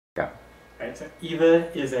Right, so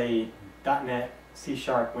EVA is a .NET C#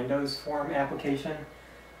 Windows Form application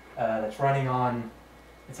that's running on,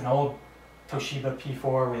 it's an old Toshiba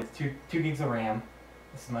P4 with 2 gigs of RAM.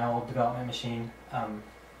 This is my old development machine.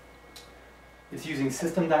 It's using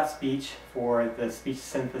system.speech for the speech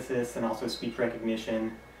synthesis and also speech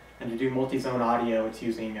recognition. And to do multi-zone audio, it's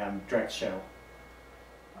using DirectShow.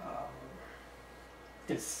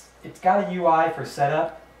 It's got a UI for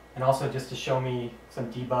setup and also just to show me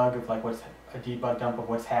some debug of like what's a debug dump of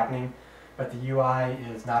what's happening. But the UI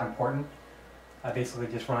is not important. I basically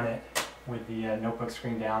just run it with the notebook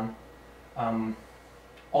screen down.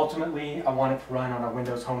 Ultimately, I want it to run on a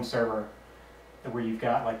Windows home server where you've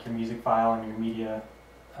got like your music file and your media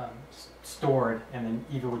stored, and then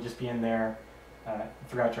EVA would just be in there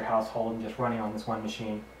throughout your household and just running on this one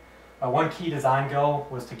machine. One key design goal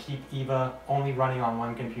was to keep EVA only running on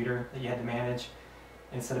one computer that you had to manage,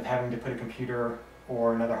 instead of having to put a computer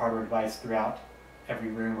or another hardware device throughout every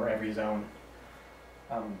room or every zone.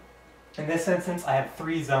 In this instance, I have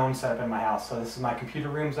 3 zones set up in my house. So this is my computer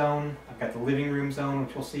room zone, I've got the living room zone,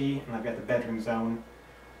 which we'll see, and I've got the bedroom zone.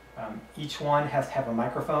 Each one has to have a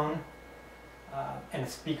microphone and a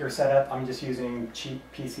speaker setup. I'm just using cheap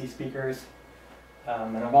PC speakers.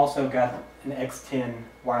 And I've also got an X10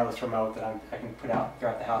 wireless remote that I can put out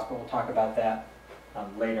throughout the house, but we'll talk about that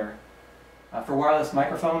later. For wireless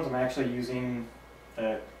microphones, I'm actually using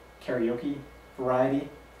the karaoke variety.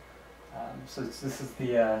 So this is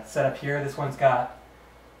the setup here. This one's got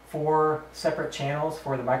 4 separate channels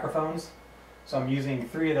for the microphones. So I'm using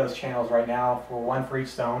 3 of those channels right now, for 1 for each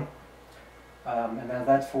zone. And then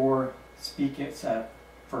that's for speech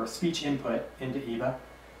input into EVA.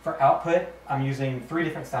 For output, I'm using 3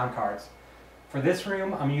 different sound cards. For this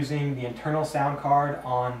room, I'm using the internal sound card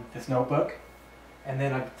on this notebook. And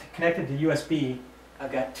then I've connected to USB.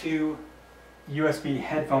 I've got 2 USB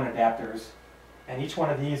headphone adapters. And each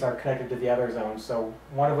one of these are connected to the other zone. So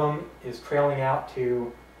one of them is trailing out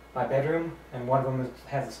to my bedroom, and one of them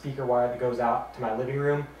has a speaker wire that goes out to my living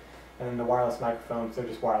room. And then the wireless microphones, they're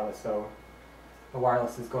just wireless. So the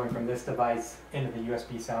wireless is going from this device into the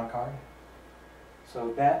USB sound card.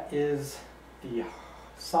 So that is the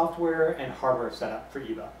software and hardware setup for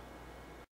EVA.